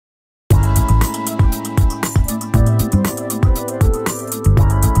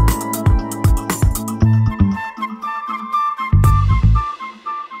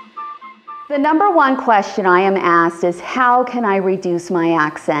The number one question I am asked is, how can I reduce my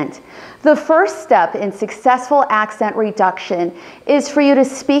accent? The first step in successful accent reduction is for you to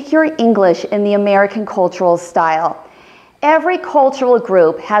speak your English in the American cultural style. Every cultural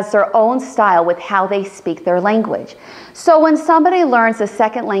group has their own style with how they speak their language. So when somebody learns a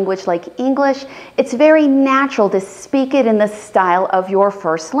second language like English, it's very natural to speak it in the style of your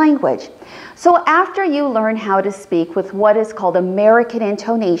first language. So after you learn how to speak with what is called American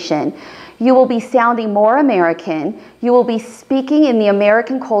intonation, you will be sounding more American, you will be speaking in the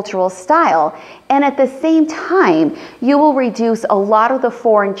American cultural style, and at the same time, you will reduce a lot of the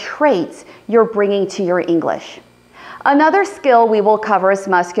foreign traits you're bringing to your English. Another skill we will cover is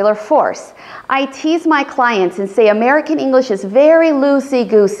muscular force. I tease my clients and say American English is very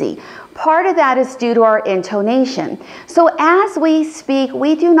loosey-goosey. Part of that is due to our intonation. So as we speak,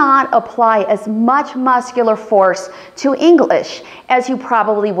 we do not apply as much muscular force to English as you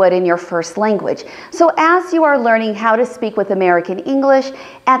probably would in your first language. So as you are learning how to speak with American English,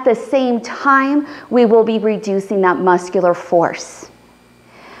 at the same time, we will be reducing that muscular force.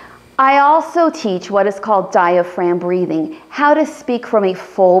 I also teach what is called diaphragm breathing, how to speak from a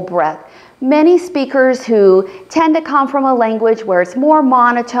full breath. Many speakers who tend to come from a language where it's more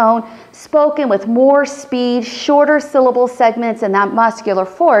monotone, spoken with more speed, shorter syllable segments, and that muscular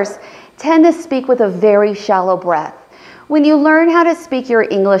force, tend to speak with a very shallow breath. When you learn how to speak your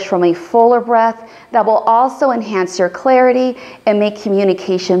English from a fuller breath, that will also enhance your clarity and make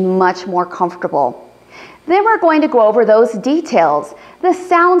communication much more comfortable. Then we're going to go over those details, the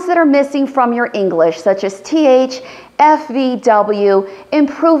sounds that are missing from your English, such as TH, FV, W,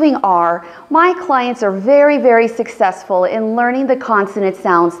 improving R. My clients are very, very successful in learning the consonant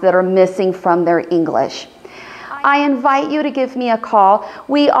sounds that are missing from their English. I invite you to give me a call.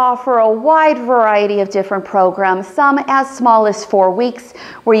 We offer a wide variety of different programs, some as small as 4 weeks,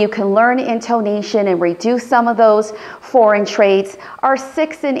 where you can learn intonation and reduce some of those foreign traits. Our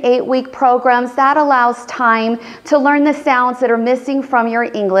 6 and 8 week programs, that allows time to learn the sounds that are missing from your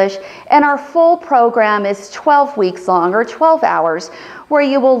English. And our full program is 12 weeks long, or 12 hours, where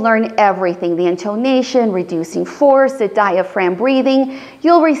you will learn everything, the intonation, reducing force, the diaphragm breathing.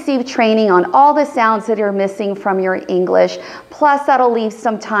 You'll receive training on all the sounds that are missing from your English. Plus, that'll leave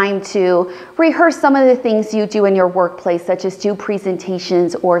some time to rehearse some of the things you do in your workplace, such as do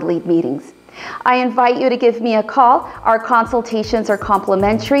presentations or lead meetings. I invite you to give me a call. Our consultations are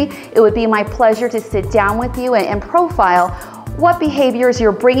complimentary. It would be my pleasure to sit down with you and profile what behaviors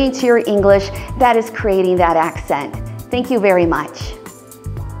you're bringing to your English that is creating that accent. Thank you very much.